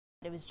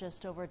It was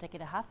just over a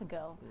decade and a half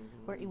ago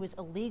where it was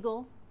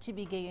illegal to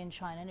be gay in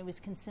China and it was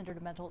considered a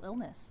mental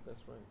illness.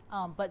 That's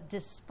right. But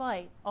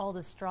despite all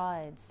the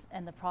strides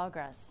and the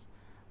progress,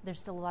 there's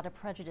still a lot of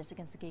prejudice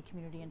against the gay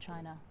community in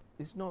China.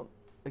 It's not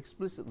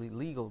explicitly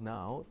legal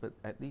now, but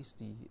at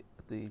least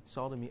the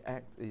Sodomy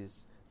Act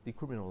is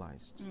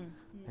decriminalized.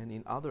 And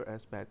in other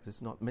aspects,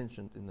 it's not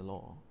mentioned in the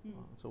law.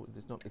 So it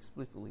is not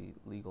explicitly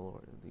legal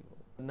or illegal.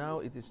 Now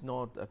it is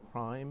not a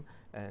crime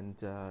and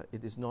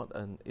it is not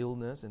an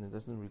illness and it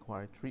doesn't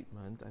require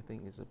treatment. I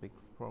think it's a big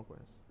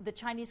progress. The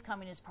Chinese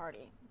Communist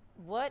Party,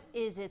 what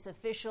is its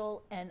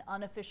official and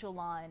unofficial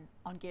line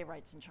on gay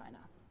rights in China?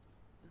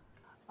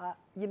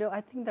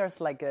 I think there's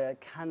like a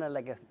kind of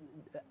like a,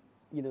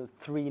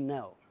 three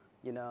no.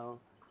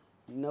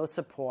 No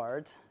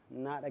support,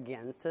 not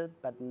against it,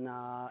 but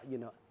not,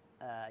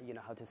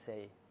 how to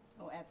say?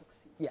 Oh,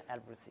 advocacy. Yeah,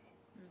 advocacy.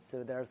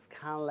 So there's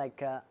kind of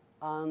like an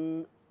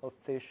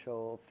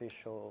unofficial,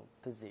 official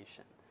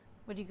position.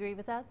 Would you agree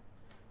with that?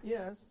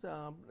 Yes.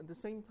 At the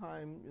same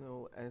time,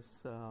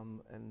 as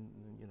an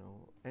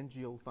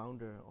NGO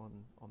founder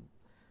on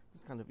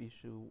this kind of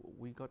issue,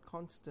 we got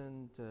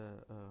constant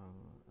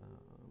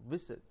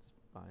visits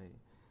by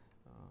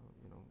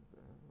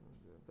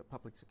the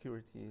public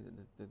security,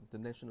 the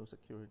national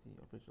security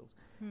officials.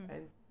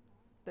 And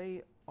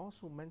they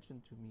also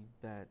mentioned to me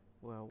that,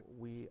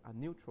 we are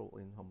neutral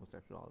in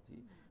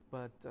homosexuality,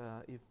 but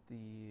if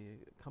the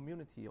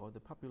community or the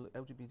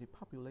LGBT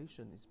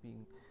population is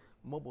being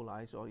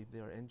mobilized, or if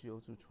there are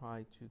NGOs who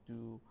try to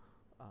do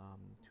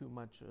too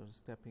much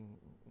stepping,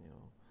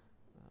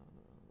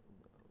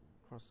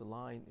 across the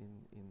line,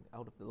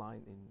 out of the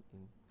line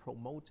in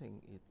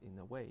promoting it in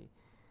a way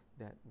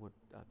that would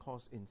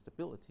cause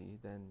instability,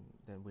 then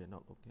we're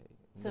not okay.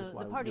 And so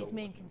the party's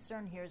main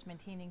concern here is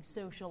maintaining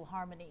social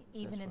harmony,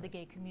 even in the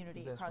gay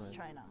community across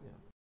China.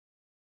 Yeah.